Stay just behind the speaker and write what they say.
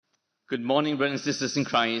Good morning, brothers and sisters in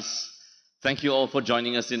Christ. Thank you all for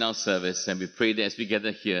joining us in our service, and we pray that as we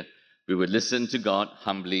gather here, we would listen to God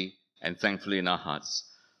humbly and thankfully in our hearts.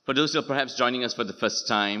 For those who are perhaps joining us for the first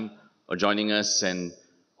time, or joining us and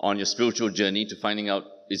on your spiritual journey to finding out,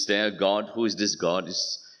 is there a God? Who is this God?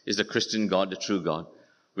 Is the Christian God the true God?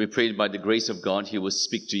 We pray by the grace of God, He will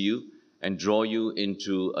speak to you and draw you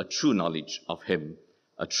into a true knowledge of Him,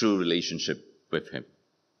 a true relationship with Him.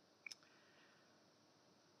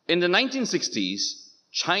 In the 1960s,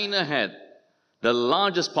 China had the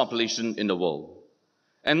largest population in the world.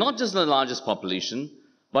 And not just the largest population,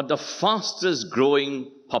 but the fastest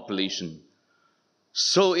growing population.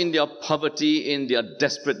 So in their poverty, in their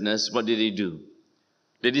desperateness, what did they do?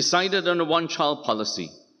 They decided on a one-child policy.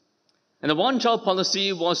 And the one-child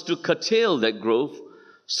policy was to curtail that growth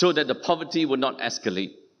so that the poverty would not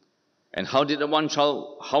escalate. And how was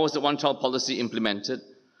the one-child policy implemented?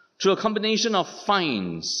 Through a combination of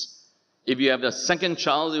fines. If you have the second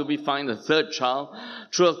child, you'll be fined the third child.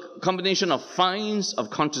 Through a combination of fines,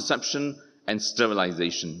 of contraception, and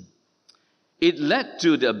sterilization. It led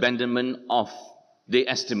to the abandonment of, they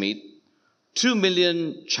estimate, 2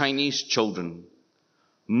 million Chinese children,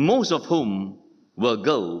 most of whom were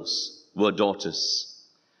girls, were daughters.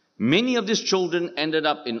 Many of these children ended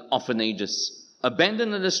up in orphanages,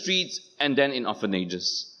 abandoned on the streets, and then in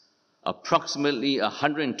orphanages. Approximately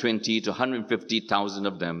 120 to 150,000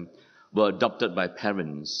 of them were adopted by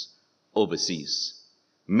parents overseas,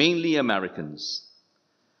 mainly Americans.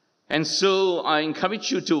 And so I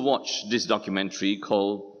encourage you to watch this documentary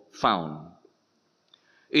called Found.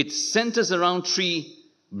 It centers around 3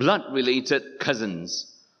 blood-related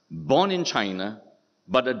cousins born in China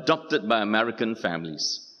but adopted by American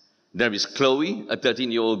families. There is Chloe, a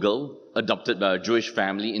 13-year-old girl adopted by a Jewish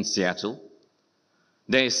family in Seattle.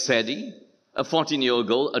 There is Sadie, a 14-year-old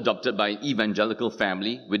girl adopted by an evangelical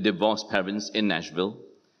family with divorced parents in Nashville.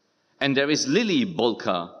 And there is Lily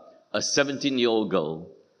Bolka, a 17-year-old girl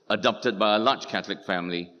adopted by a large Catholic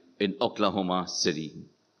family in Oklahoma City.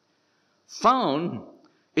 Found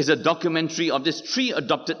is a documentary of these 3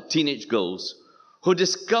 adopted teenage girls who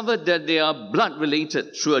discovered that they are blood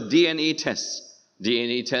related through a DNA test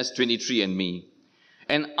 23andMe.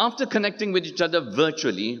 And after connecting with each other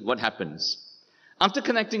virtually, what happens? After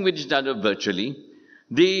connecting with each other virtually,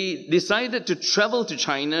 they decided to travel to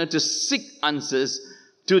China to seek answers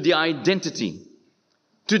to their identity,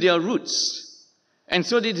 to their roots. And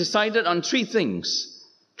so they decided on 3 things.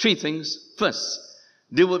 3 things. First,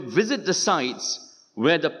 they would visit the sites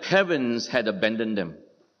where the parents had abandoned them.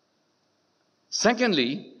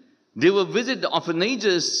 Secondly, they would visit the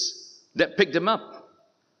orphanages that picked them up,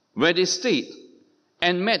 where they stayed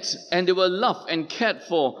and met, and they were loved and cared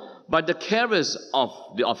for by the carers of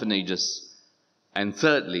the orphanages. And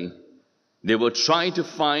thirdly, they will try to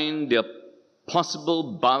find their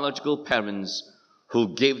possible biological parents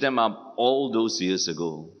who gave them up all those years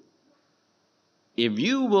ago. If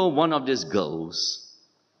you were one of these girls,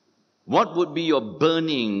 what would be your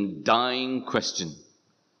burning, dying question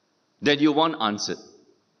that you want answered?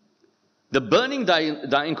 The burning,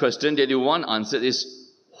 dying question that you want answered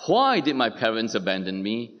is, why did my parents abandon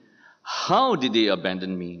me? How did they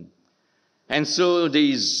abandon me? And so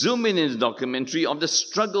they zoom in the documentary of the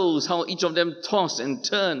struggles, how each of them toss and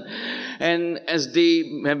turn. And as they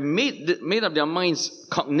have made up their minds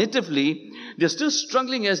cognitively, they're still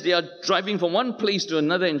struggling as they are driving from one place to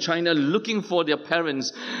another in China, looking for their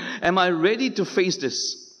parents. Am I ready to face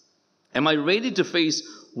this? Am I ready to face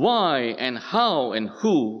why and how and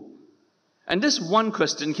who? And this one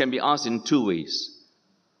question can be asked in 2 ways.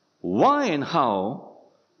 Why and how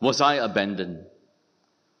was I abandoned?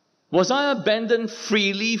 Was I abandoned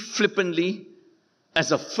freely, flippantly,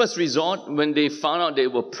 as a first resort when they found out they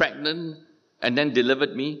were pregnant and then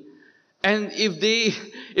delivered me? And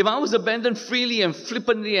if I was abandoned freely and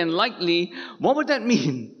flippantly and lightly, what would that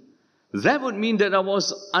mean? That would mean that I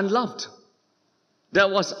was unloved, that I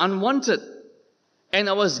was unwanted, and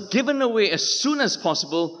I was given away as soon as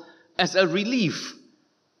possible as a relief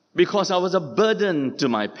because I was a burden to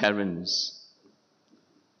my parents.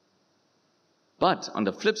 But on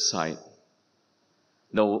the flip side,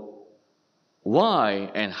 the why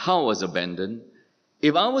and how I was abandoned,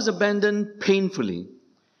 if I was abandoned painfully,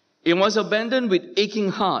 if I was abandoned with aching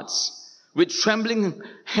hearts, with trembling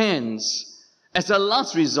hands, as a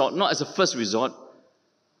last resort, not as a first resort,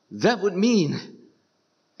 that would mean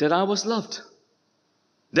that I was loved,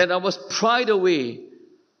 that I was pried away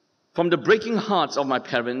from the breaking hearts of my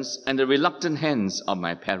parents and the reluctant hands of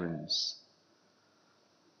my parents.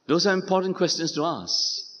 Those are important questions to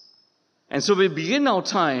ask. And so we begin our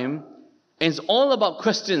time, and it's all about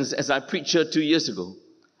questions as I preached here 2 years ago.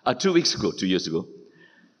 2 weeks ago, 2 years ago.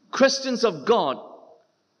 Questions of God,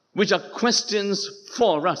 which are questions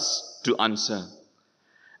for us to answer.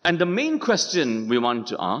 And the main question we want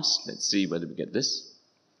to ask, let's see whether we get this,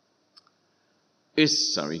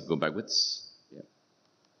 is, go backwards. Yeah.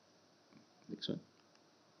 Next one.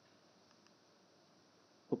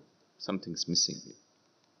 Oh, something's missing here.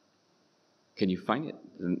 Can you find it?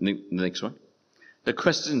 The next one. The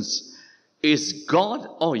questions, is God,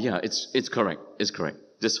 oh yeah, it's correct. It's correct.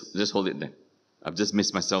 Just hold it there. I've just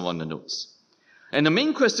missed myself on the notes. And the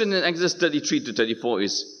main question in Exodus 33 to 34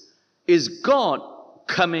 is God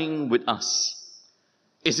coming with us?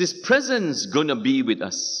 Is His presence going to be with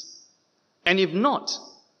us? And if not,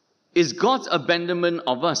 is God's abandonment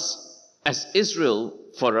of us as Israel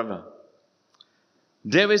forever?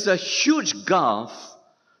 There is a huge gulf,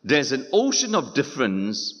 there's an ocean of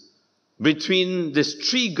difference between these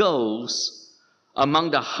three girls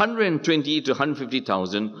among the 120 to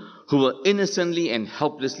 150,000 who were innocently and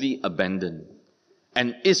helplessly abandoned,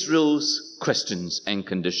 and Israel's questions and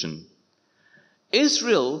condition.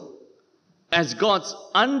 Israel, as God's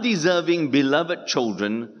undeserving beloved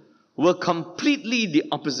children, were completely the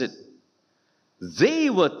opposite. They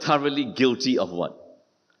were thoroughly guilty of what?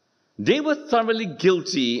 They were thoroughly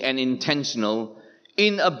guilty and intentional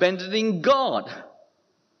in abandoning God.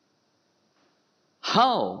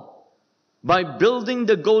 How? By building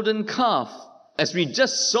the golden calf, as we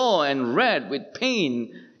just saw and read with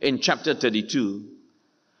pain in chapter 32.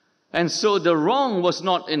 And so the wrong was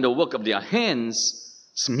not in the work of their hands,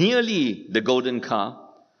 merely the golden calf.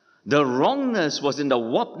 The wrongness was in the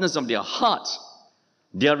warpedness of their heart,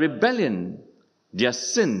 their rebellion, their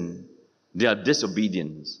sin, their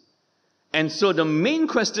disobedience. And so the main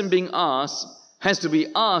question being asked has to be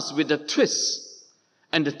asked with a twist.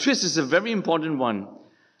 And the twist is a very important one.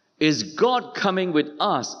 Is God coming with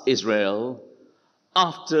us, Israel,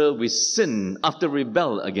 after we sin, after we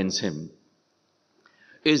rebel against Him?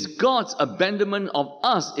 Is God's abandonment of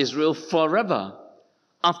us, Israel, forever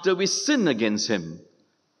after we sin against Him?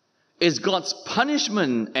 Is God's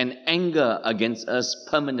punishment and anger against us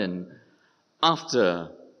permanent after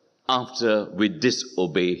we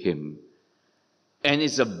disobey Him? And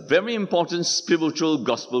it's a very important spiritual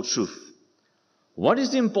gospel truth. What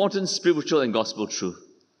is the important spiritual and gospel truth?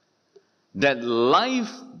 That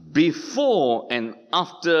life before and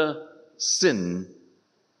after sin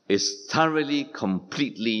is thoroughly,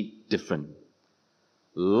 completely different.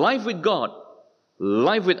 Life with God,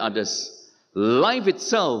 life with others, life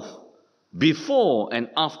itself before and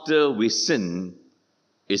after we sin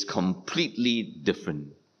is completely different.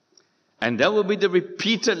 And that will be the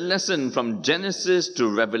repeated lesson from Genesis to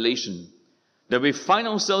Revelation that we find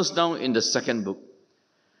ourselves now in the second book.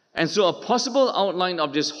 And so a possible outline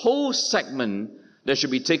of this whole segment that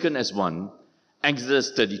should be taken as one,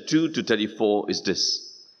 Exodus 32 to 34, is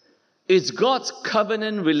this. It's God's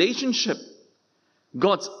covenant relationship,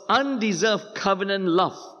 God's undeserved covenant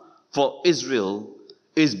love for Israel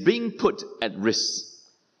is being put at risk.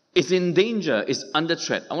 It's in danger, it's under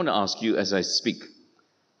threat. I want to ask you as I speak,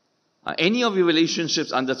 are any of your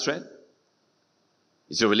relationships under threat?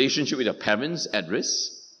 Is your relationship with your parents at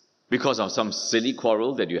risk because of some silly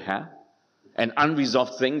quarrel that you have? An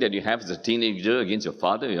unresolved thing that you have as a teenager against your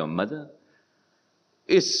father or your mother?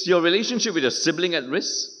 Is your relationship with your sibling at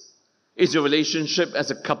risk? Is your relationship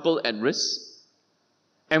as a couple at risk?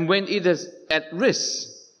 And when it is at risk,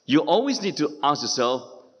 you always need to ask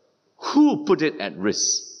yourself, who put it at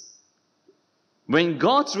risk? When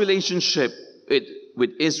God's relationship with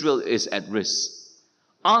Israel is at risk,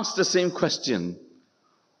 ask the same question.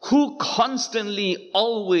 Who constantly,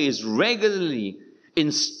 always, regularly,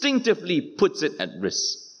 instinctively puts it at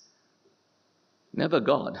risk? Never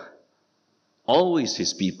God. Always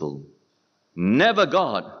His people. Never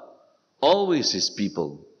God. Always His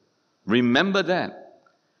people. Remember that.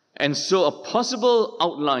 And so a possible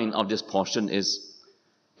outline of this portion is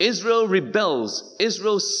Israel rebels,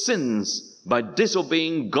 Israel sins by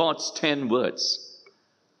disobeying God's 10 words.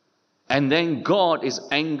 And then God is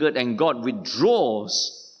angered and God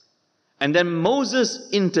withdraws. And then Moses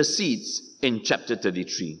intercedes in chapter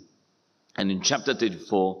 33. And in chapter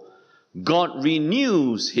 34, God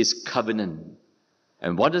renews His covenant.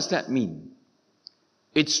 And what does that mean?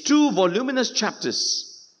 It's 2 voluminous chapters.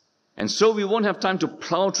 And so we won't have time to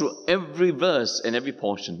plow through every verse and every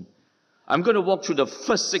portion. I'm going to walk through the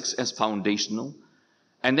first 6 as foundational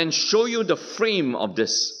and then show you the frame of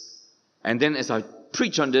this. And then as I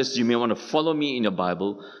preach on this, you may want to follow me in your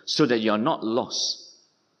Bible so that you are not lost,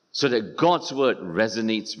 so that God's word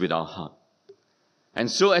resonates with our heart. And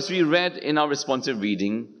so as we read in our responsive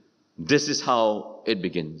reading, this is how it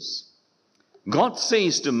begins. God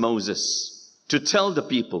says to Moses to tell the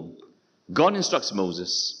people, God instructs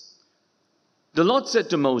Moses. The Lord said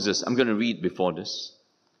to Moses, I'm going to read before this.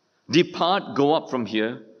 Depart, go up from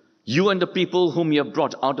here, you and the people whom you have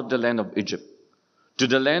brought out of the land of Egypt, to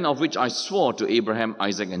the land of which I swore to Abraham,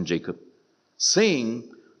 Isaac, and Jacob, saying,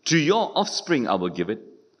 to your offspring I will give it.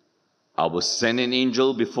 I will send an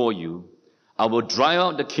angel before you. I will drive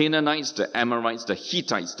out the Canaanites, the Amorites, the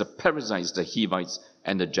Hittites, the Perizzites, the Hivites,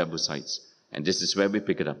 and the Jebusites. And this is where we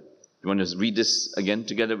pick it up. You want to read this again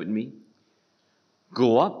together with me?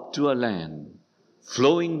 Go up to a land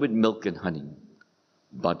flowing with milk and honey,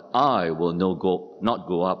 but I will not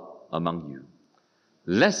go up among you,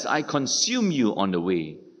 lest I consume you on the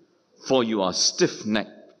way, for you are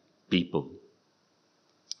stiff-necked people.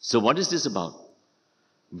 So what is this about?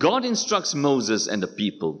 God instructs Moses and the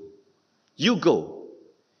people, you go.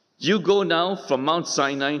 You go now from Mount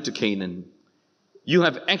Sinai to Canaan. You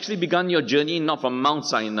have actually begun your journey not from Mount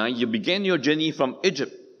Sinai, you began your journey from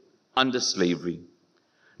Egypt under slavery.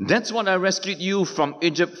 That's what I rescued you from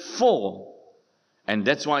Egypt for. And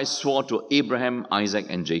that's why I swore to Abraham, Isaac,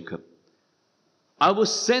 and Jacob. I will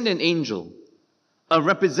send an angel, a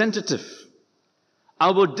representative. I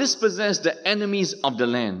will dispossess the enemies of the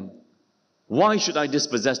land. Why should I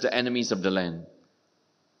dispossess the enemies of the land?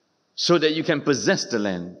 So that you can possess the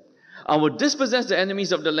land. I will dispossess the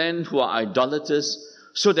enemies of the land who are idolaters,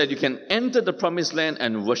 so that you can enter the promised land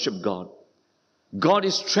and worship God. God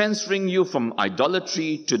is transferring you from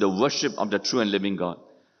idolatry to the worship of the true and living God.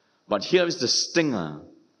 But here is the stinger.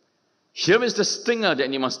 Here is the stinger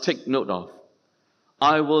that you must take note of.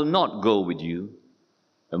 I will not go with you.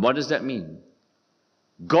 And what does that mean?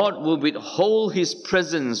 God will withhold His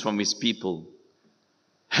presence from His people.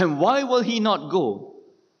 And why will He not go?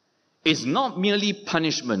 It's not merely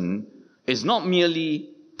punishment. It's not merely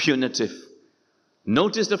punitive.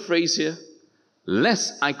 Notice the phrase here.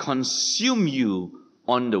 Lest I consume you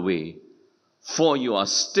on the way, for you are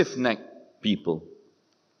stiff-necked people.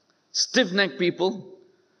 Stiff-necked people,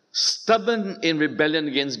 stubborn in rebellion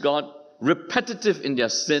against God, repetitive in their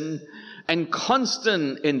sin, and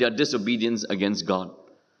constant in their disobedience against God.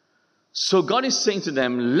 So God is saying to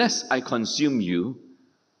them, lest I consume you,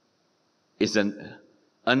 is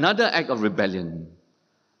another act of rebellion,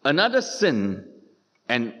 another sin,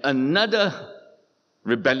 and another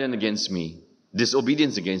rebellion against me,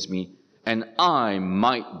 disobedience against me, and I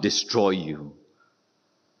might destroy you.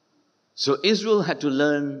 So Israel had to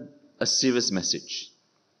learn a serious message.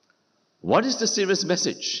 What is the serious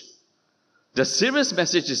message? The serious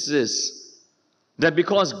message is this, that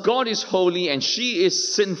because God is holy and she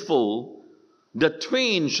is sinful, the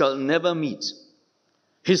twain shall never meet.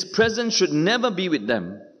 His presence should never be with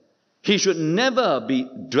them. He should never be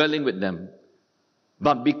dwelling with them.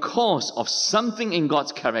 But because of something in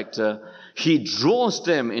God's character, He draws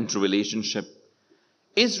them into relationship.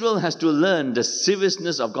 Israel has to learn the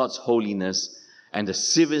seriousness of God's holiness and the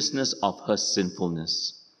seriousness of her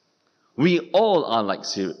sinfulness. We all are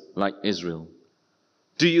like Israel.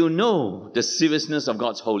 Do you know the seriousness of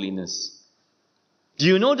God's holiness? Do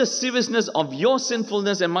you know the seriousness of your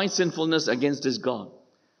sinfulness and my sinfulness against this God?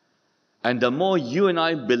 And the more you and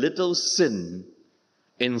I belittle sin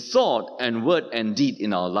in thought and word and deed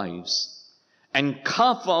in our lives, and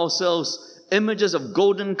carve for ourselves images of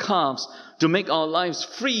golden calves to make our lives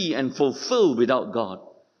free and fulfilled without God,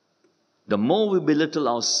 the more we belittle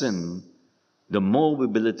our sin, the more we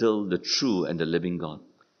belittle the true and the living God.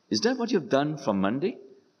 Is that what you've done from Monday?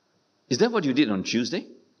 Is that what you did on Tuesday?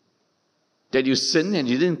 That you sinned and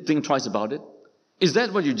you didn't think twice about it? Is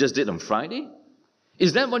that what you just did on Friday?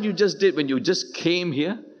 Is that what you just did when you just came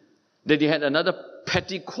here? That you had another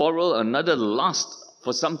petty quarrel, another lust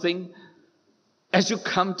for something as you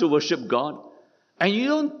come to worship God, and you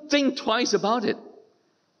don't think twice about it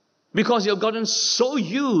because you've gotten so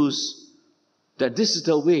used that this is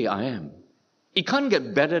the way I am. It can't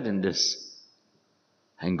get better than this.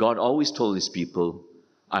 And God always told His people,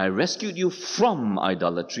 I rescued you from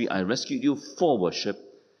idolatry. I rescued you for worship.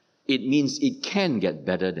 It means it can get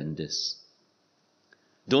better than this.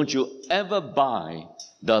 Don't you ever buy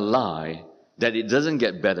the lie that it doesn't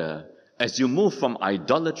get better as you move from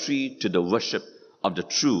idolatry to the worship of the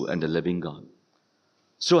true and the living God.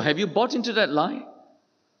 So have you bought into that lie?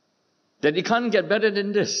 That it can't get better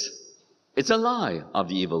than this? It's a lie of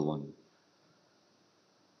the evil one.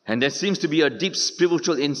 And there seems to be a deep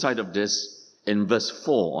spiritual insight of this in verse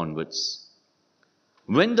 4 onwards.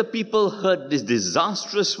 When the people heard this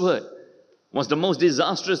disastrous word, what's the most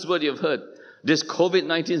disastrous word you've heard? This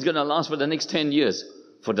COVID-19 is going to last for the next 10 years.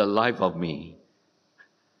 For the life of me.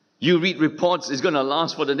 You read reports, it's going to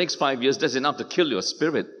last for the next 5 years. That's enough to kill your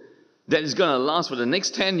spirit. that is going to last for the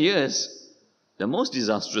next 10 years, the most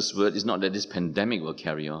disastrous word is not that this pandemic will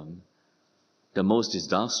carry on. The most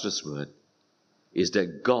disastrous word is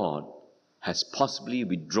that God has possibly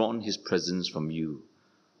withdrawn his presence from you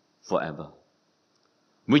forever.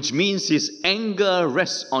 Which means his anger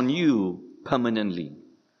rests on you permanently.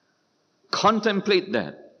 Contemplate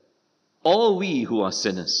that, all we who are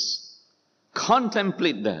sinners.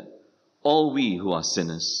 Contemplate that, all we who are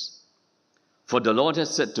sinners. For the Lord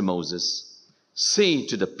has said to Moses, say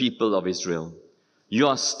to the people of Israel, you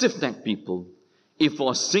are stiff-necked people. If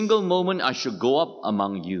for a single moment I should go up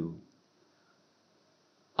among you,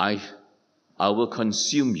 I will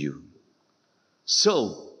consume you.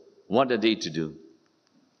 So, what are they to do?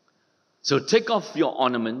 So take off your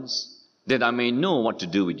ornaments, that I may know what to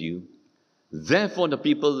do with you. Therefore the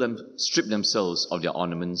people stripped themselves of their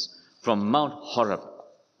ornaments from Mount Horeb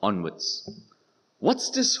onwards.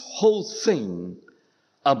 What's this whole thing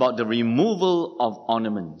about the removal of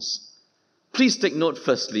ornaments? Please take note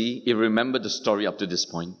firstly, if you remember the story up to this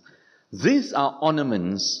point. These are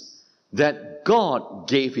ornaments that God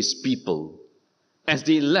gave his people as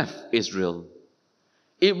they left Israel.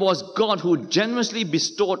 It was God who generously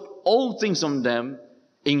bestowed all things on them,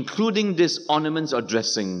 including these ornaments or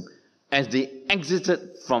dressing, as they exited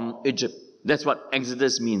from Egypt. That's what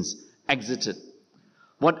Exodus means, exited.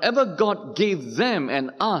 Whatever God gave them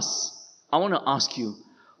and us, I want to ask you,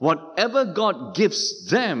 whatever God gives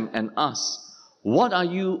them and us, what are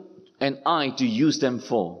you and I to use them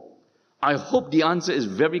for? I hope the answer is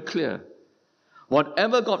very clear.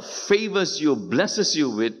 Whatever God favors you, blesses you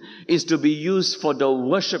with, is to be used for the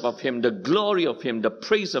worship of him, the glory of him, the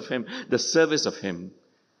praise of him, the service of him.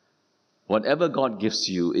 Whatever God gives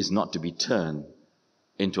you is not to be turned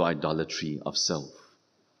into idolatry of self.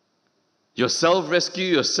 Your self-rescue,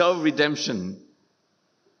 your self-redemption,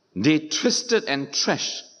 they twisted and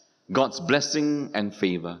trashed God's blessing and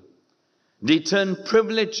favor. They turned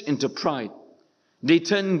privilege into pride. They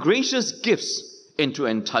turned gracious gifts into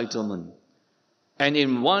entitlement. And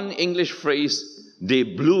in one English phrase, they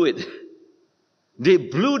blew it. They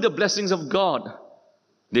blew the blessings of God.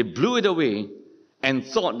 They blew it away and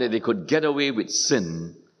thought that they could get away with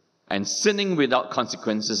sin and sinning without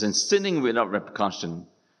consequences and sinning without repercussion.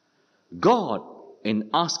 God,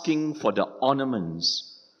 in asking for the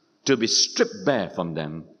ornaments to be stripped bare from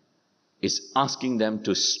them, is asking them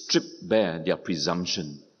to strip bare their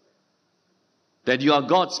presumption. That you are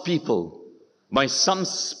God's people by some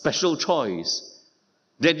special choice.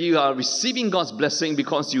 That you are receiving God's blessing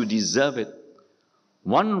because you deserve it.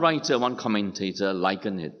 One writer, one commentator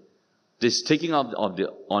likened it, this taking of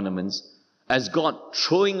the ornaments, as God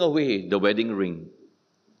throwing away the wedding ring.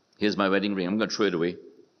 Here's my wedding ring, I'm going to throw it away.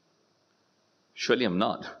 Surely I'm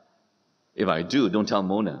not. If I do, don't tell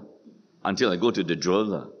Mona until I go to the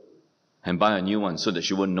jeweler and buy a new one so that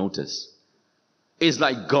she won't notice. It's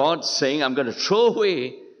like God saying, I'm going to throw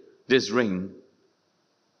away this ring.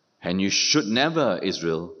 And you should never,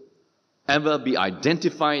 Israel, ever be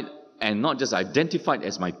identified, and not just identified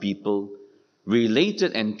as my people,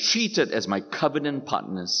 related and treated as my covenant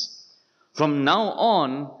partners. From now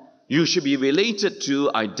on, you should be related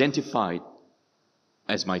to, identified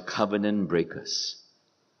as my covenant breakers.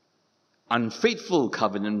 Unfaithful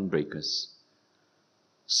covenant breakers.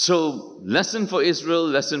 So, lesson for Israel,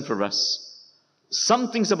 lesson for us.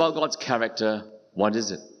 Some things about God's character, what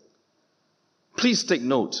is it? Please take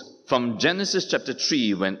note from Genesis chapter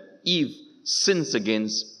 3 when Eve sins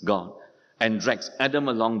against God and drags Adam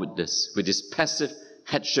along with this, with his passive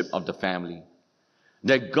headship of the family.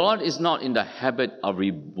 That God is not in the habit of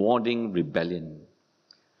rewarding rebellion.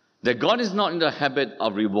 That God is not in the habit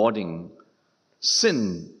of rewarding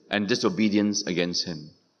sin and disobedience against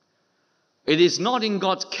him. It is not in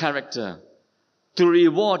God's character to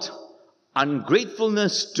reward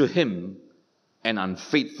ungratefulness to him and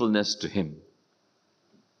unfaithfulness to him.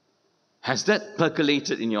 Has that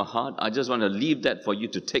percolated in your heart? I just want to leave that for you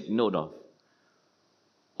to take note of.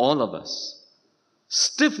 All of us,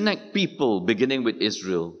 stiff-necked people, beginning with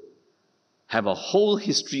Israel, have a whole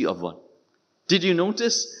history of what? Did you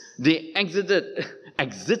notice? They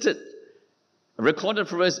exited, recorded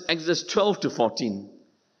for us, Exodus 12 to 14.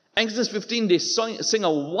 Exodus 15, they sing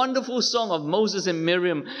a wonderful song of Moses and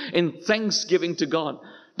Miriam in thanksgiving to God.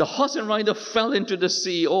 The horse and rider fell into the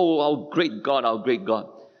sea. Oh, our great God, our great God.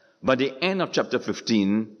 By the end of chapter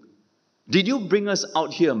 15, did you bring us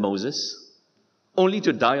out here, Moses, only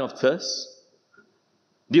to die of thirst?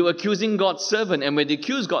 They were accusing God's servant, and when they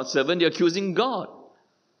accuse God's servant, they're accusing God.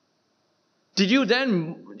 Did you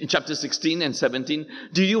then, in chapter 16 and 17,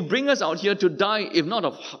 did you bring us out here to die, if not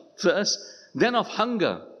of thirst, then of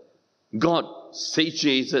hunger? God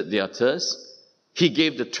satiated their thirst. He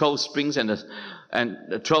gave the 12 springs and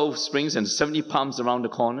the 70 palms around the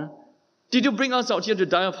corner. Did you bring us out here to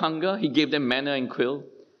die of hunger? He gave them manna and quail.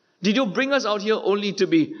 Did you bring us out here only to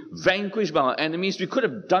be vanquished by our enemies? We could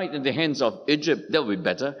have died in the hands of Egypt. That would be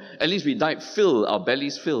better. At least we died filled, our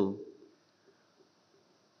bellies filled.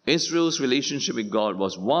 Israel's relationship with God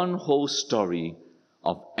was one whole story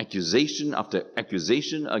of accusation after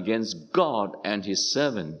accusation against God and His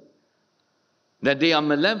servant. That they are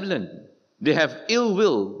malevolent. They have ill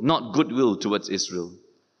will, not goodwill towards Israel.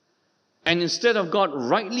 And instead of God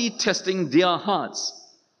rightly testing their hearts,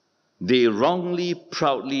 they wrongly,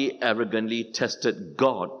 proudly, arrogantly tested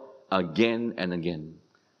God again and again.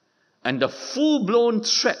 And the full-blown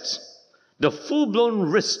threat, the full-blown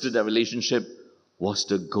risk to their relationship was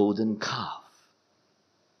the golden calf.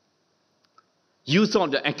 You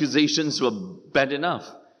thought the accusations were bad enough.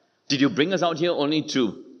 Did you bring us out here only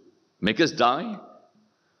to make us die?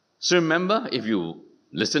 So remember, if you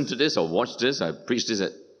listen to this or watch this, I preached this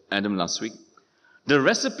at Adam last week, the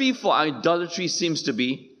recipe for idolatry seems to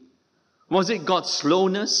be, was it God's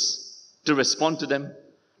slowness to respond to them?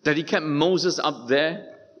 That He kept Moses up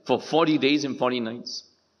there for 40 days and 40 nights?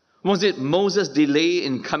 Was it Moses' delay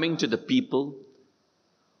in coming to the people?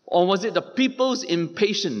 Or was it the people's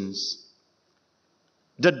impatience?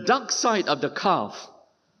 The dark side of the calf,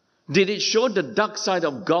 did it show the dark side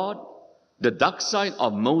of God, the dark side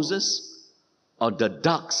of Moses, or the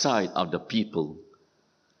dark side of the people?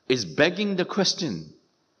 Is begging the question.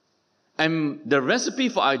 And the recipe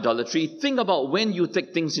for idolatry, think about when you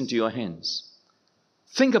take things into your hands.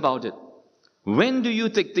 Think about it. When do you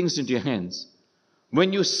take things into your hands?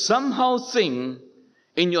 When you somehow think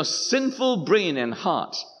in your sinful brain and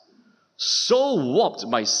heart, so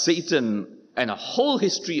warped by Satan and a whole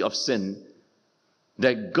history of sin,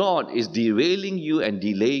 that God is derailing you and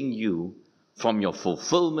delaying you from your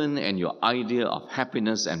fulfillment and your idea of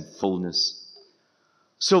happiness and fullness.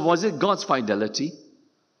 So was it God's fidelity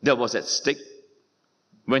that was at stake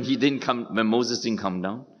when Moses didn't come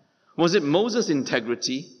down? Was it Moses'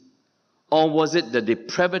 integrity, or was it the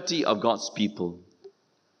depravity of God's people?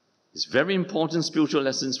 It's very important spiritual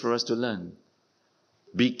lessons for us to learn.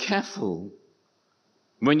 Be careful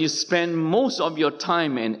when you spend most of your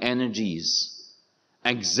time and energies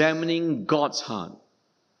examining God's heart,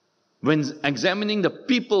 when examining the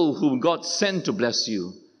people whom God sent to bless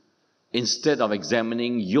you, instead of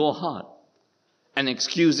examining your heart and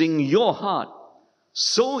excusing your heart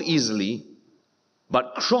so easily,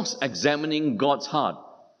 but cross-examining God's heart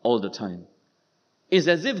all the time. It's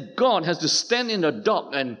as if God has to stand in the dock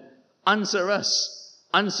and answer us.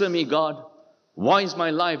 Answer me, God. Why is my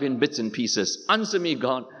life in bits and pieces? Answer me,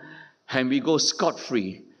 God. And we go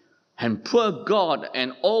scot-free. And poor God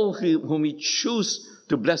and all whom He choose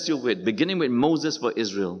to bless you with, beginning with Moses for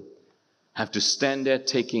Israel, have to stand there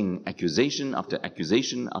taking accusation after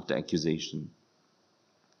accusation after accusation.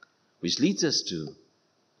 Which leads us to,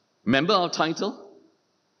 remember our title?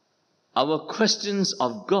 Our questions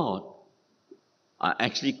of God are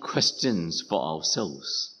actually questions for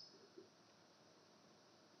ourselves.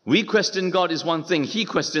 We question God is one thing, He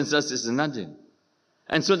questions us is another.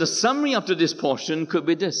 And so the summary after this portion could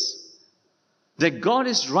be this, that God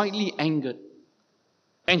is rightly angered,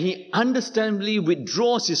 and He understandably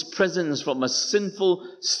withdraws His presence from a sinful,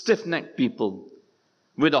 stiff-necked people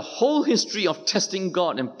with a whole history of testing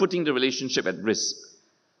God and putting the relationship at risk.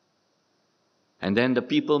 And then the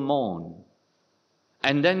people mourn.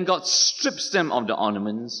 And then God strips them of the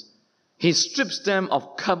ornaments. He strips them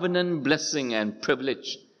of covenant blessing and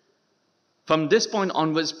privilege. From this point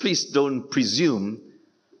onwards, please don't presume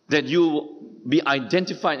that you will be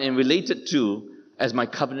identified and related to as my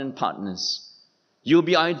covenant partners. You'll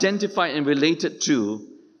be identified and related to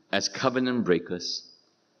as covenant breakers.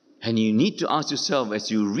 And you need to ask yourself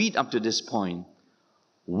as you read up to this point,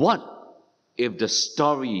 what if the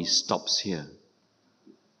story stops here?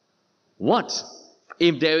 What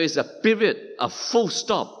if there is a period, a full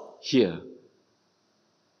stop here?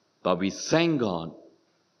 But we thank God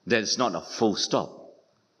that it's not a full stop.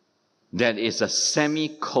 That is a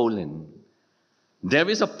semicolon. There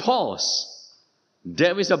is a pause.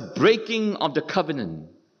 There is a breaking of the covenant.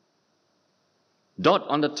 Dot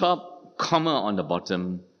on the top, comma on the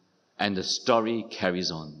bottom, and the story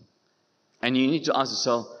carries on. And you need to ask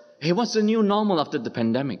yourself, hey, what's the new normal after the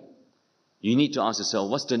pandemic? You need to ask yourself,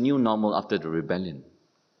 what's the new normal after the rebellion?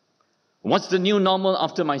 What's the new normal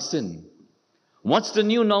after my sin? What's the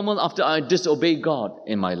new normal after I disobey God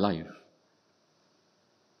in my life?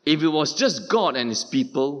 If it was just God and His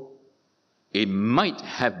people, it might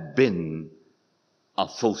have been a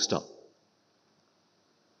full stop.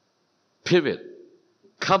 Period.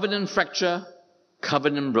 Covenant fracture,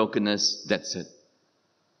 covenant brokenness, that's it.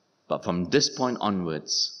 But from this point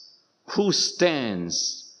onwards, who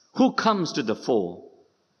stands? Who comes to the fore?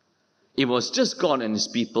 It was just God and his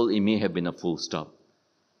people, it may have been a full stop.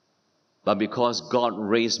 But because God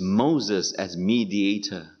raised Moses as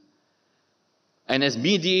mediator, and as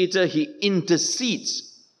mediator he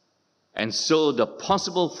intercedes, and so the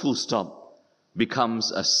possible full stop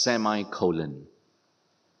becomes a semicolon.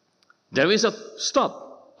 There is a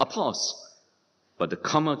stop, a pause, but the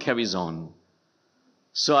comma carries on.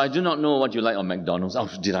 So I do not know what you like on McDonald's. Oh,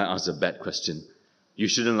 did I ask a bad question? You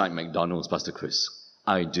shouldn't like McDonald's, Pastor Chris.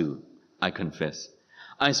 I do, I confess.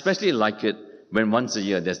 I especially like it when once a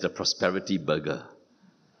year there's the prosperity burger,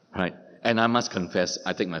 right? And I must confess,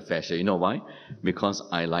 I take my fair share. You know why? Because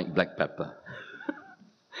I like black pepper.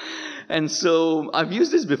 And so I've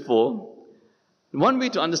used this before. One way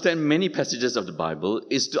to understand many passages of the Bible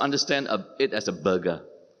is to understand it as a burger,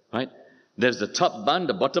 right? There's the top bun,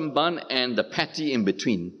 the bottom bun, and the patty in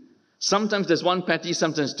between. Sometimes there's one patty,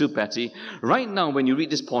 sometimes two patty. Right now, when you read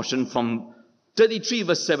this portion from 33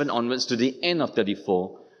 verse 7 onwards to the end of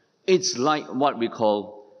 34, it's like what we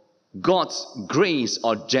call God's grace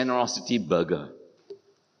or generosity burger.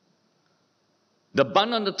 The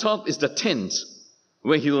bun on the top is the tent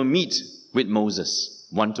where he will meet with Moses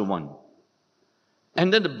one-to-one.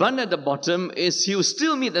 And then the bun at the bottom is he will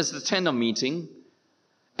still meet as the tent of meeting.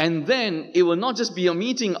 And then it will not just be a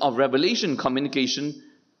meeting of revelation communication,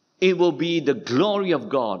 it will be the glory of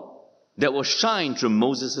God that will shine through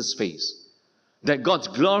Moses' face. That God's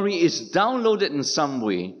glory is downloaded in some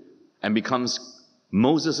way and becomes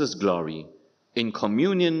Moses' glory in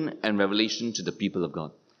communion and revelation to the people of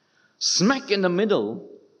God. Smack in the middle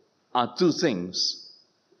are two things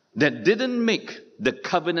that didn't make the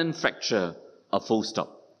covenant fracture a full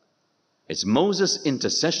stop. It's Moses'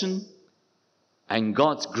 intercession and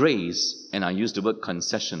God's grace, and I use the word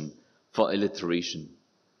concession for alliteration.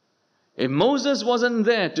 If Moses wasn't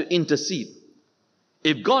there to intercede,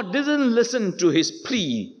 if God didn't listen to his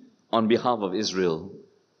plea on behalf of Israel,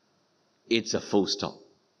 it's a full stop.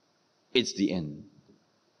 It's the end.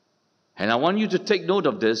 And I want you to take note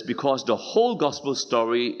of this because the whole gospel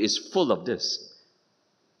story is full of this.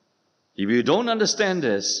 If you don't understand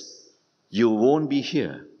this, you won't be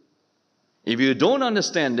here. If you don't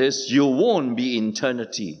understand this, you won't be in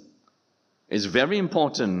eternity. It's very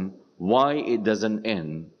important why it doesn't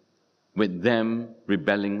end with them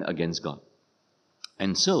rebelling against God.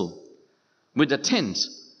 And so, with the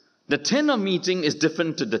tent of meeting is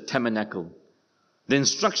different to the tabernacle. The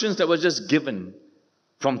instructions that were just given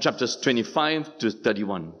from chapters 25 to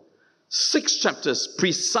 31. 6 chapters,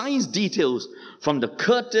 precise details from the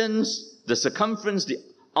curtains, the circumference, the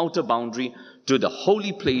outer boundary, to the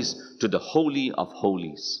holy place, to the holy of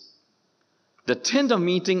holies. The tent of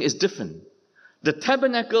meeting is different. The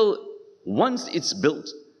tabernacle, once it's built,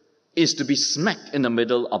 is to be smack in the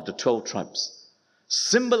middle of the 12 tribes,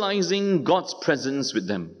 symbolizing God's presence with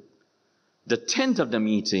them. The tent of the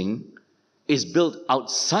meeting is built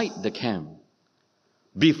outside the camp,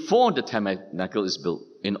 before the tabernacle is built,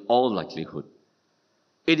 in all likelihood.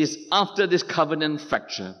 It is after this covenant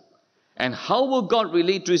fracture. And how will God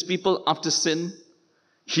relate to his people after sin?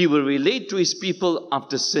 He will relate to his people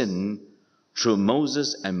after sin through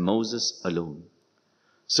Moses and Moses alone.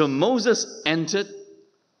 So Moses entered,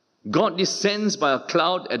 God descends by a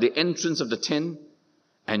cloud at the entrance of the tent,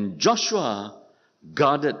 and Joshua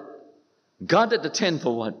guarded the tent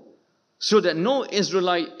for what? So that no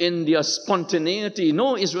Israelite in their spontaneity,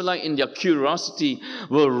 no Israelite in their curiosity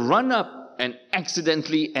will run up and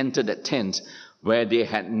accidentally enter that tent where they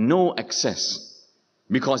had no access,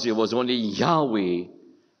 because it was only Yahweh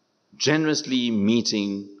generously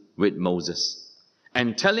meeting with Moses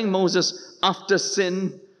and telling Moses, after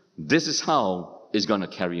sin, this is how it's going to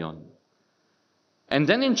carry on. And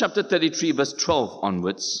then in chapter 33, verse 12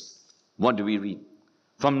 onwards, what do we read?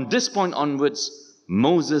 From this point onwards,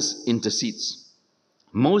 Moses intercedes.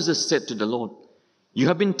 Moses said to the Lord, you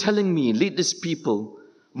have been telling me, lead this people,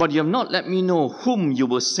 but you have not let me know whom you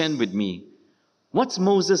will send with me. What's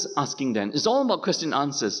Moses asking then? It's all about question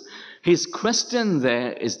answers. His question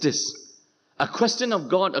there is this. A question of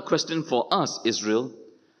God, a question for us, Israel.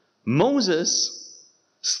 Moses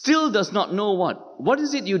still does not know what? What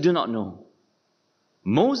is it you do not know?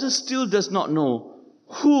 Moses still does not know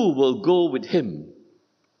who will go with him.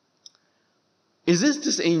 Is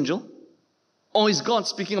this angel? Or is God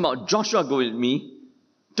speaking about Joshua go with me?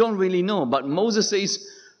 Don't really know. But Moses says,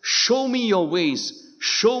 show me your ways.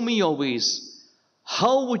 Show me your ways.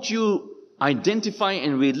 How would you identify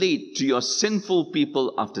and relate to your sinful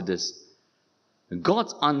people after this?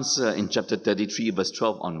 God's answer in chapter 33, verse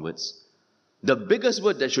 12 onwards, the biggest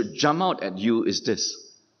word that should jump out at you is this,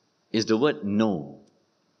 is the word no.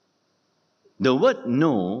 The word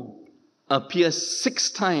no appears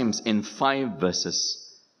 6 times in 5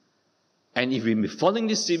 verses. And if you've been following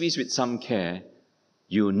this series with some care,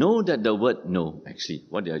 you know that the word no, actually,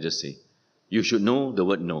 what did I just say? You should know the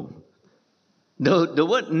word no. The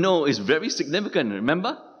word no is very significant,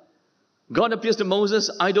 remember? God appears to Moses,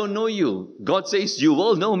 I don't know you. God says, you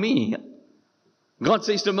will know me. God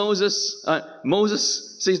says to Moses,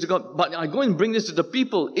 Moses says to God, but I go and bring this to the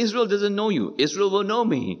people. Israel doesn't know you. Israel will know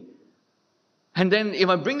me. And then if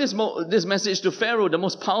I bring this message to Pharaoh, the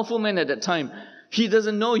most powerful man at that time, he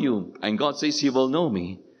doesn't know you. And God says he will know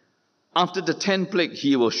me. After the 10th plague,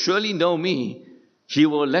 he will surely know me. He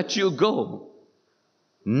will let you go.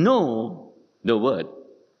 Know, the word,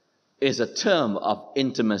 is a term of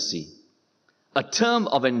intimacy, a term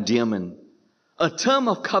of endearment, a term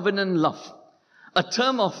of covenant love, a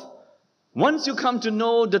term of, once you come to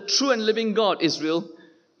know the true and living God, Israel,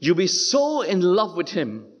 you'll be so in love with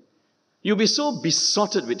him. You'll be so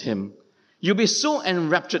besotted with him. You'll be so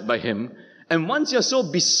enraptured by him. And once you're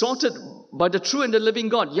so besotted by the true and the living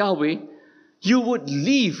God, Yahweh, you would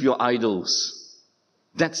leave your idols.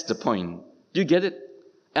 That's the point. Do you get it?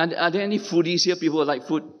 And are there any foodies here, people who like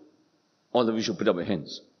food? All of you should put up your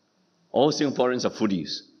hands. All Singaporeans are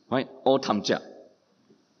foodies, right? All tamcha.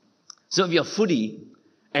 So if you're a foodie,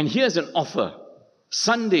 and here's an offer,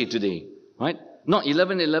 Sunday today, right? Not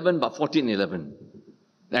 11.11, but 14.11.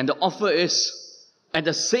 And the offer is, at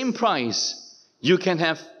the same price, you can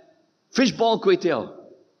have fishball kway teow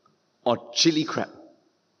or chili crab.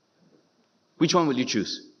 Which one will you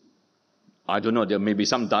choose? I don't know, there may be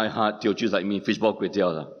some die-hard Teochews like me, fishball kway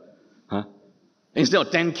teow. Huh? Instead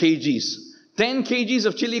of 10 kgs. 10 kgs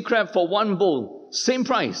of chili crab for one bowl. Same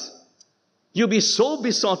price. You'll be so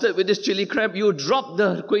besotted with this chili crab, you'll drop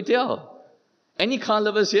the kway teow. Any car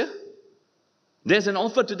lovers here? There's an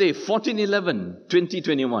offer today,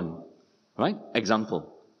 14/11/2021. Right?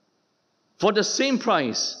 Example. For the same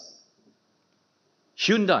price,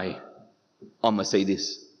 Hyundai or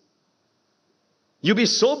Mercedes. You'll be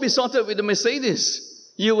so besotted with the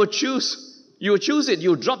Mercedes, you will choose it.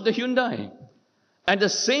 You drop the Hyundai. At the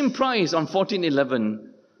same price on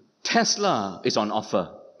 14/11, Tesla is on offer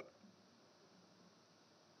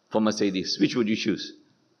for Mercedes. Which would you choose?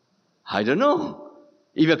 I don't know.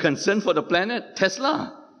 If you're concerned for the planet,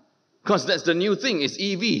 Tesla. Because that's the new thing, it's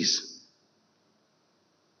EVs.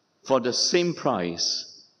 For the same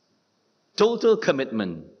price, total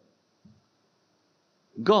commitment,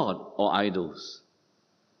 God or idols.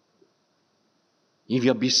 If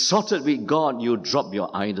you're besotted with God, you drop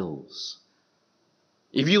your idols.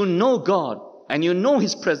 If you know God, and you know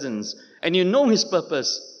his presence, and you know his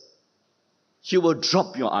purpose, you will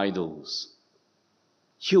drop your idols.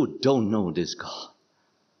 You don't know this God.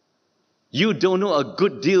 You don't know a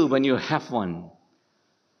good deal when you have one.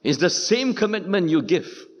 It's the same commitment you give.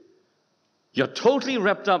 You're totally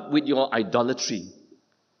wrapped up with your idolatry,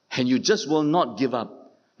 and you just will not give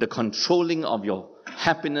up the controlling of your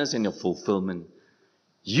happiness and your fulfillment.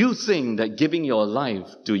 You think that giving your life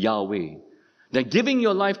to Yahweh, that giving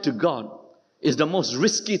your life to God is the most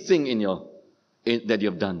risky thing that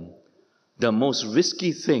you've done. The most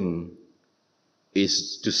risky thing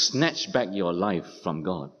is to snatch back your life from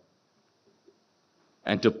God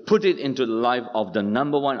and to put it into the life of the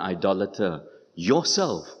number one idolater,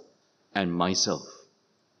 yourself and myself,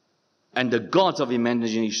 and the gods of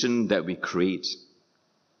imagination that we create.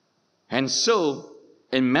 And so,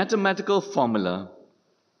 in mathematical formula,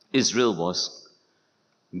 Israel was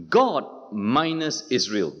God minus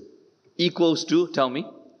Israel equals to, tell me,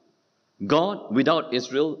 God without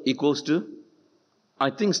Israel equals to, I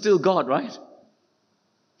think still God, right?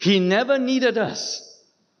 He never needed us.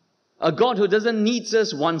 A God who doesn't need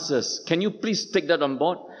us wants us. Can you please take that on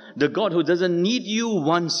board? The God who doesn't need you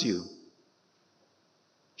wants you.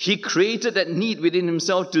 He created that need within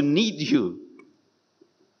himself to need you.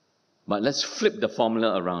 But let's flip the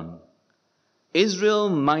formula around. Israel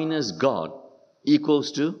minus God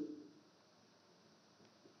equals to?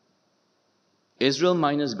 Israel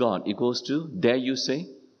minus God equals to, dare you say?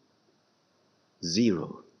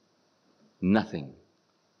 0. Nothing.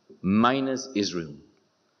 Minus Israel.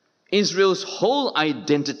 Israel's whole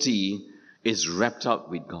identity is wrapped up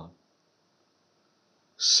with God.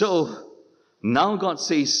 So, now God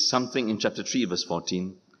says something in chapter 3 verse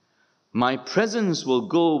 14. My presence will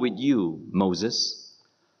go with you, Moses.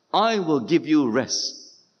 I will give you rest.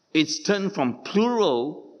 It's turned from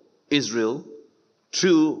plural Israel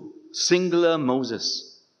to singular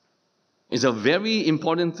Moses. It's a very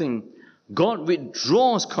important thing. God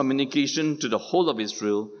withdraws communication to the whole of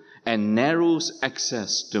Israel and narrows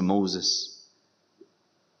access to Moses.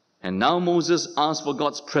 And now Moses asks for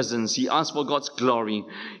God's presence. He asks for God's glory.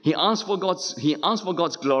 He asks for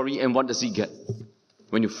God's glory, and what does he get?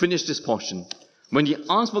 When you finish this portion, when he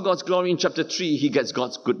asks for God's glory in chapter 3, he gets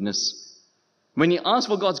God's goodness. When he asks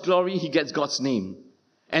for God's glory, he gets God's name.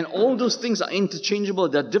 And all those things are interchangeable.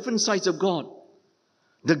 They're different sides of God.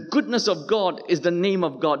 The goodness of God is the name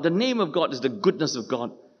of God. The name of God is the goodness of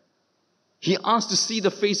God. He asks to see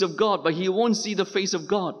the face of God, but he won't see the face of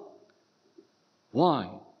God. Why?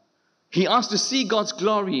 He asks to see God's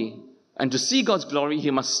glory, and to see God's glory,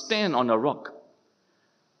 he must stand on a rock.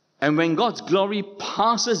 And when God's glory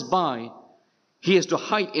passes by, he has to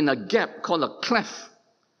hide in a gap called a cleft.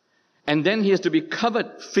 And then he has to be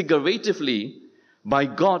covered figuratively by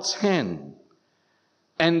God's hand.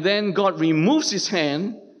 And then God removes his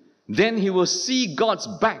hand, then he will see God's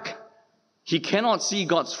back. He cannot see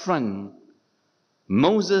God's front.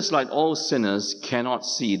 Moses, like all sinners, cannot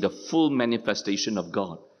see the full manifestation of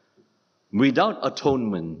God. Without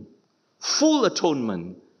atonement, full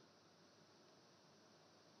atonement,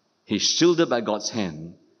 he's shielded by God's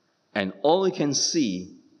hand, and all he can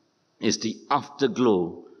see is the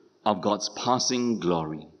afterglow of God's passing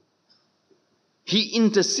glory. He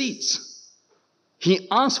intercedes. He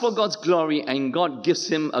asks for God's glory, and God gives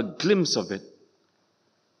him a glimpse of it.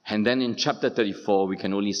 And then in chapter 34, we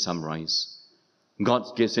can only summarize.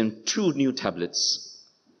 God gives him 2 new tablets.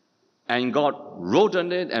 And God wrote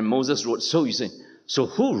on it, and Moses wrote. So you say, so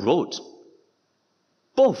who wrote?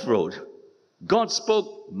 Both wrote. God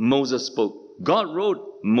spoke, Moses spoke. God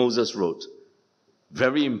wrote, Moses wrote.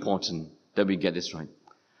 Very important that we get this right.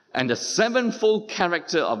 And the 7-fold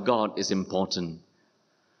character of God is important.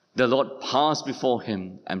 The Lord passed before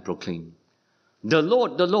him and proclaimed, the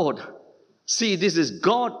Lord, the Lord. See, this is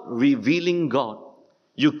God revealing God.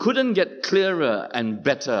 You couldn't get clearer and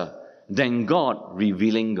better than God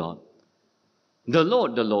revealing God. The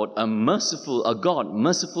Lord, a God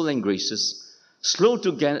merciful and gracious, slow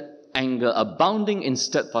to get anger, abounding in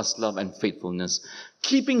steadfast love and faithfulness,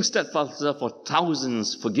 keeping steadfast love for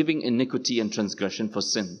thousands, forgiving iniquity and transgression for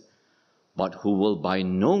sin, but who will by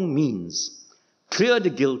no means clear the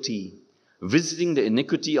guilty, visiting the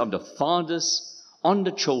iniquity of the fathers on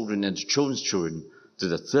the children and the children's children to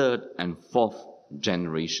the 3rd and 4th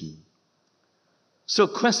generation. So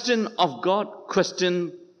question of God,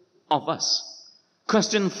 question of us.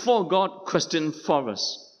 Question for God, question for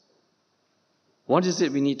us. What is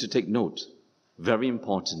it we need to take note? Very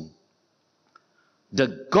important.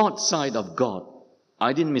 The God side of God.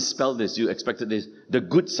 I didn't misspell this, you expected this. The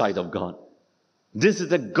good side of God. This is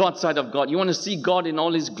the God side of God. You want to see God in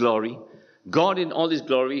all his glory. God in all his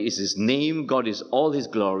glory is his name. God is all his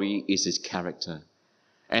glory is his character.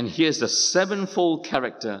 And here's the 7-fold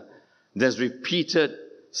character that's repeated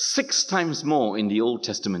 6 times more in the Old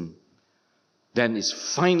Testament than is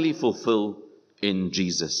finally fulfilled in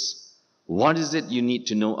Jesus. What is it you need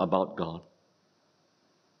to know about God?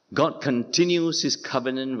 God continues his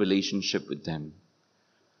covenant relationship with them.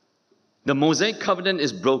 The Mosaic covenant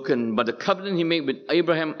is broken, but the covenant he made with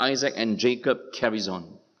Abraham, Isaac, and Jacob carries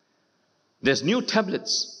on. There's new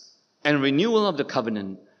tablets and renewal of the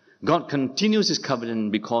covenant. God continues his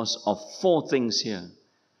covenant because of 4 things here.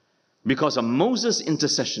 Because of Moses'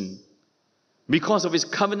 intercession, because of his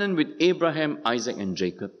covenant with Abraham, Isaac, and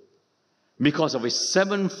Jacob, because of his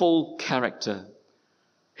 7-fold character,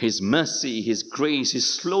 his mercy, his grace,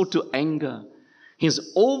 his slow to anger,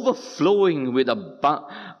 his overflowing with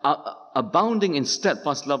abounding in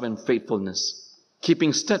steadfast love and faithfulness,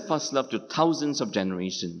 keeping steadfast love to thousands of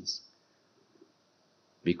generations.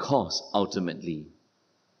 Because ultimately,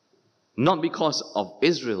 not because of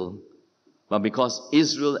Israel, but because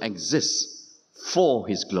Israel exists for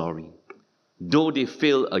his glory, though they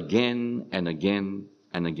fail again and again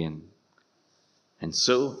and again. And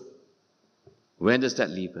so, where does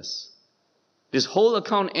that leave us? This whole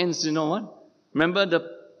account ends, you know what? Remember the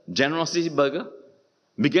generosity burger?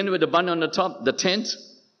 Begin with the bun on the top. The tent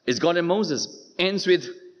is God and Moses. Ends with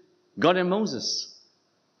God and Moses.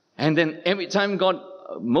 And then every time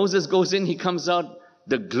Moses goes in, he comes out,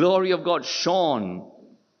 the glory of God shone.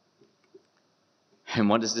 And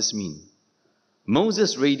what does this mean?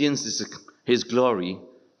 Moses radiance his glory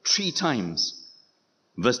 3 times.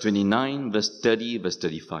 Verse 29, verse 30, verse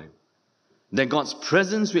 35. That God's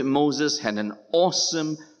presence with Moses had an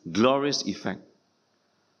awesome, glorious effect.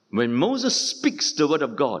 When Moses speaks the word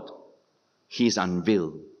of God, he is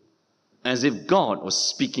unveiled, as if God was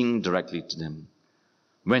speaking directly to them.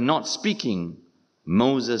 When not speaking,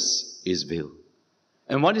 Moses is veiled.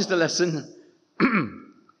 And what is the lesson?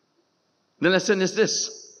 The lesson is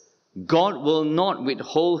this: God will not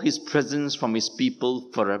withhold his presence from his people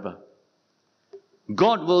forever.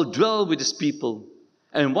 God will dwell with his people.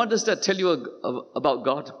 And what does that tell you about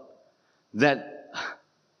God? That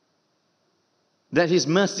his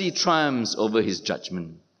mercy triumphs over his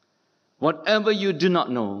judgment. Whatever you do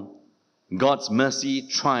not know, God's mercy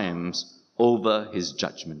triumphs over his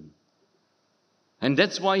judgment. And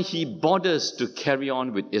that's why he bothers to carry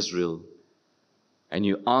on with Israel. And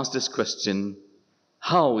you ask this question,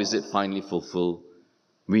 how is it finally fulfilled?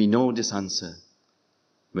 We know this answer.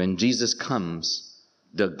 When Jesus comes,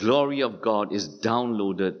 the glory of God is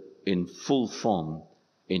downloaded in full form,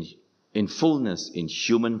 in fullness, in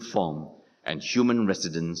human form, and human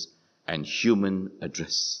residence, and human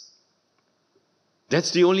address.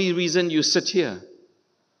 That's the only reason you sit here,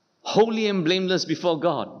 holy and blameless before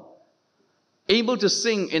God, able to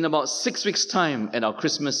sing in about 6 weeks' time at our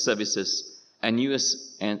Christmas services and New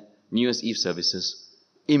Year's Eve services.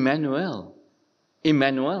 Emmanuel.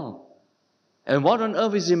 Emmanuel. And what on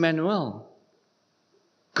earth is Emmanuel?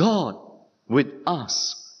 God with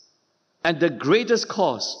us. At the greatest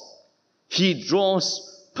cost, he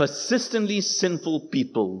draws persistently sinful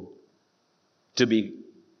people to be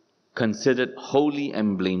considered holy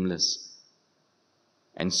and blameless.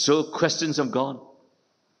 And so, questions of God: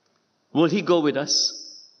 will he go with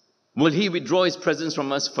us? Will he withdraw his presence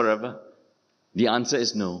from us forever? The answer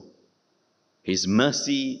is no. His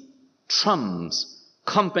mercy trumps,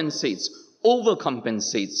 compensates,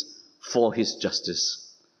 overcompensates for his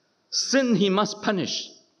justice. Sin he must punish.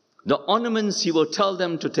 The ornaments he will tell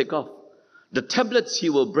them to take off. The tablets he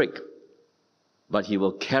will break. But he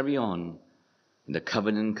will carry on. And the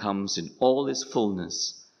covenant comes in all its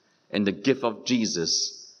fullness, and the gift of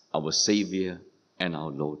Jesus, our Savior and our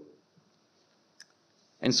Lord.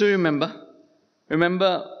 And so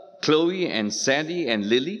remember Chloe and Sadie and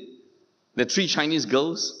Lily, the 3 Chinese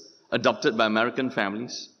girls adopted by American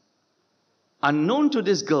families. Unknown to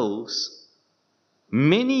these girls,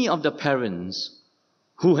 many of the parents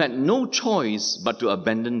who had no choice but to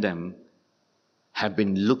abandon them have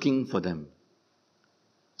been looking for them.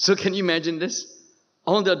 So can you imagine this?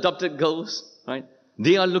 All the adopted girls, right?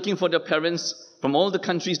 They are looking for their parents from all the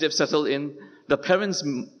countries they've settled in. The parents,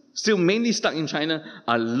 still mainly stuck in China,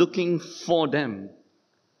 are looking for them.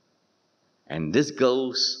 And these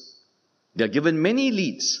girls, they are given many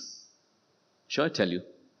leads. Shall I tell you?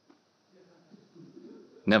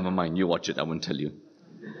 Never mind, you watch it, I won't tell you.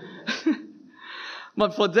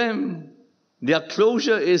 But for them, their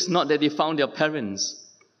closure is not that they found their parents.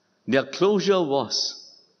 Their closure was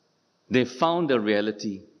they found the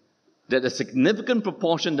reality that a significant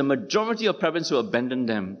proportion, the majority of parents who abandoned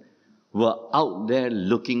them, were out there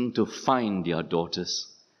looking to find their daughters.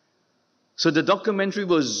 So the documentary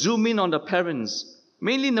will zoom in on the parents,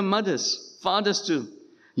 mainly the mothers, fathers too.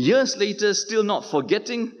 Years later, still not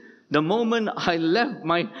forgetting the moment I left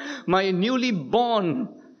my newly born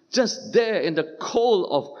just there in the cold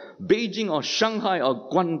of Beijing or Shanghai or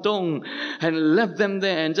Guangdong, and left them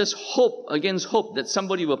there and just hope against hope that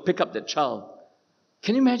somebody will pick up that child.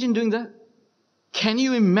 Can you imagine doing that? Can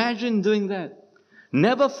you imagine doing that?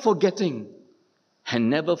 Never forgetting and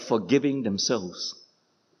never forgiving themselves.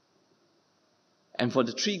 And for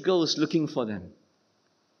the 3 girls looking for them,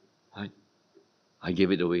 I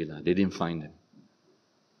gave it away. They didn't find them.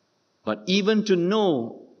 But even to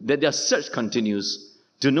know that their search continues,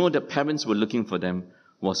 to know that parents were looking for them,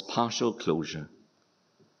 was partial closure.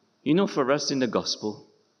 You know, for us in the gospel,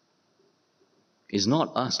 it's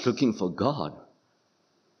not us looking for God.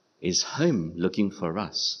 It's him looking for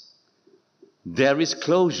us. There is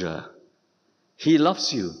closure. He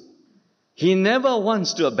loves you. He never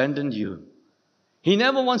wants to abandon you. He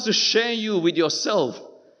never wants to share you with yourself.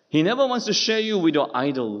 He never wants to share you with your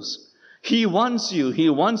idols. He wants you.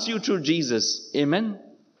 He wants you through Jesus. Amen?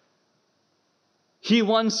 He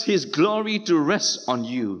wants his glory to rest on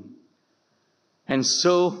you. And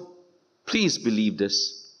so, please believe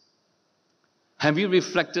this. Have you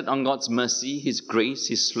reflected on God's mercy, his grace,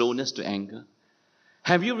 his slowness to anger?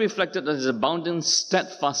 Have you reflected on his abounding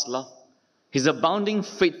steadfast love, his abounding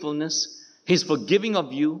faithfulness, his forgiving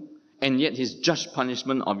of you, and yet his just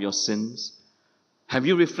punishment of your sins? Have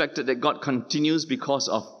you reflected that God continues because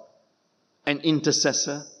of an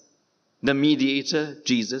intercessor, the mediator,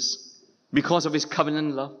 Jesus, because of his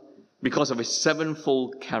covenant love, because of his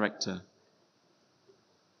 7-fold character?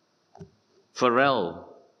 Pharrell,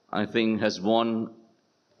 I think, has won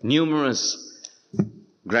numerous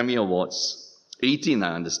Grammy Awards, 18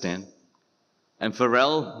 I understand. And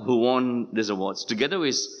Pharrell, who won these awards, together with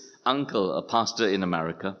his uncle, a pastor in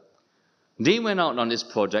America, they went out on this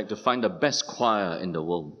project to find the best choir in the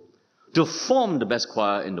world, to form the best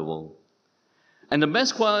choir in the world. And the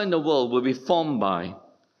best choir in the world will be formed by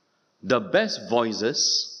the best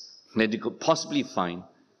voices that you could possibly find,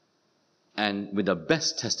 and with the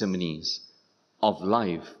best testimonies of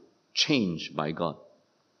life changed by God.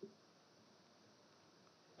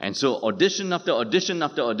 And so audition after audition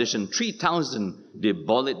after audition, 3,000, they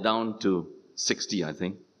boiled it down to 60, I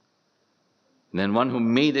think. And then one who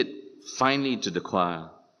made it finally to the choir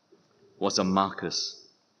was a Marcus.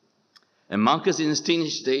 And Marcus in his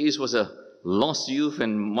teenage days was a lost youth,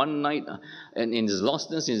 and one night, and in his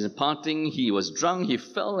lostness, in his parting, he was drunk, he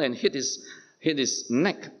fell and hit his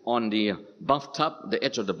neck on the bathtub, the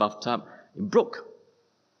edge of the bathtub. It broke.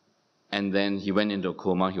 And then he went into a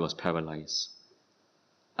coma, he was paralyzed.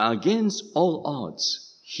 Against all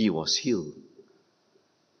odds, he was healed.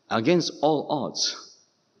 Against all odds,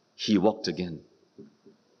 he walked again.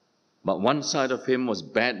 But one side of him was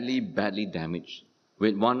badly, badly damaged,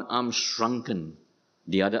 with one arm shrunken,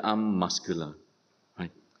 the other arm muscular.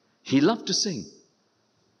 Right? He loved to sing.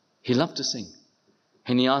 He loved to sing.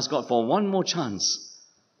 And he asked God for one more chance,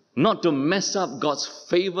 not to mess up God's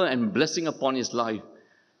favor and blessing upon his life.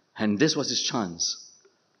 And this was his chance.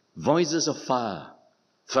 Voices of Fire.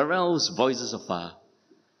 Pharrell's Voices of Fire.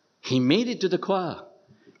 He made it to the choir.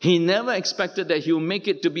 He never expected that he would make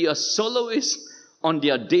it to be a soloist on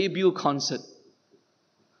their debut concert.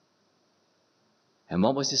 And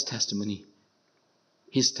what was his testimony?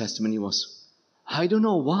 His testimony was, I don't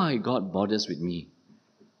know why God bothers with me,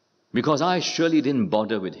 because I surely didn't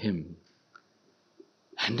bother with him.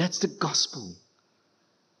 And that's the gospel.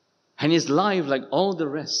 And his life, like all the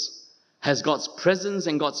rest, has God's presence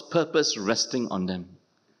and God's purpose resting on them.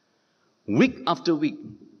 Week after week,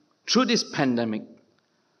 through this pandemic,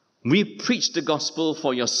 we preach the gospel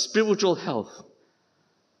for your spiritual health.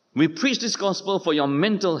 We preach this gospel for your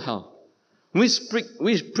mental health. We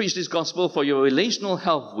preach this gospel for your relational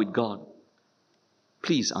health with God.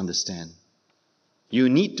 Please understand. You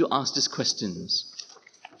need to ask these questions.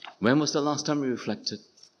 When was the last time you reflected?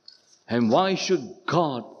 And why should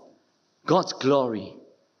God's glory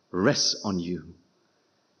rest on you?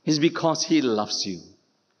 It's because He loves you.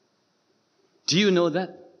 Do you know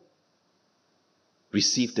that?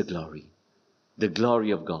 Receive the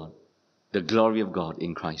glory of God, the glory of God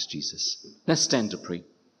in Christ Jesus. Let's stand to pray.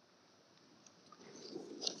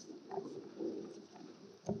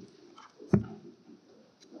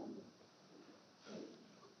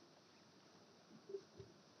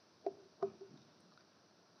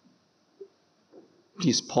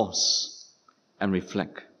 Please pause and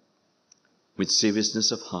reflect with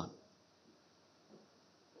seriousness of heart.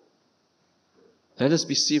 Let us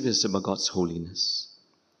be serious about God's holiness.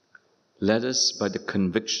 Let us, by the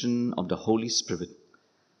conviction of the Holy Spirit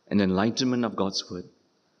and enlightenment of God's word,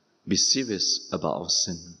 be serious about our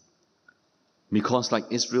sin. Because like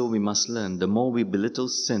Israel, we must learn, the more we belittle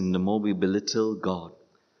sin, the more we belittle God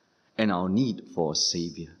and our need for a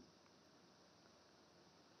Savior.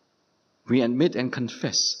 We admit and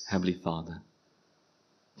confess, Heavenly Father,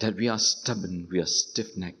 that we are stubborn, we are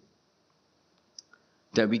stiff-necked,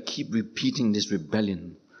 that we keep repeating this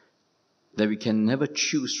rebellion, that we can never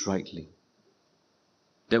choose rightly,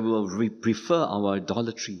 that we will prefer our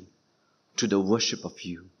idolatry to the worship of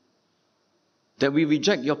you, that we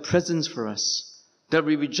reject your presence for us, that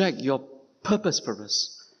we reject your purpose for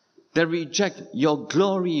us, that we reject your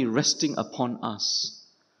glory resting upon us,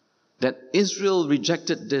 that Israel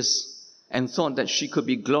rejected this and thought that she could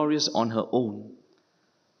be glorious on her own,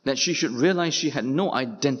 that she should realize she had no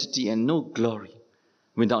identity and no glory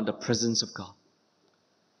without the presence of God.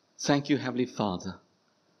 Thank you, Heavenly Father,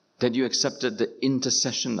 that you accepted the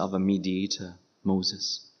intercession of a mediator,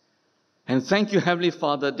 Moses. And thank you, Heavenly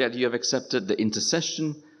Father, that you have accepted the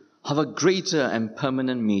intercession of a greater and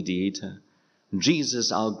permanent mediator,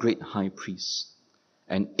 Jesus, our great high priest.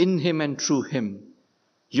 And in him and through him,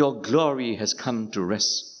 your glory has come to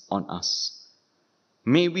rest on us.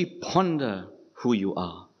 May we ponder who you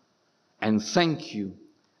are and thank you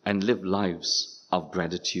and live lives of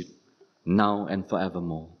gratitude now and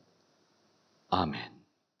forevermore. Amen.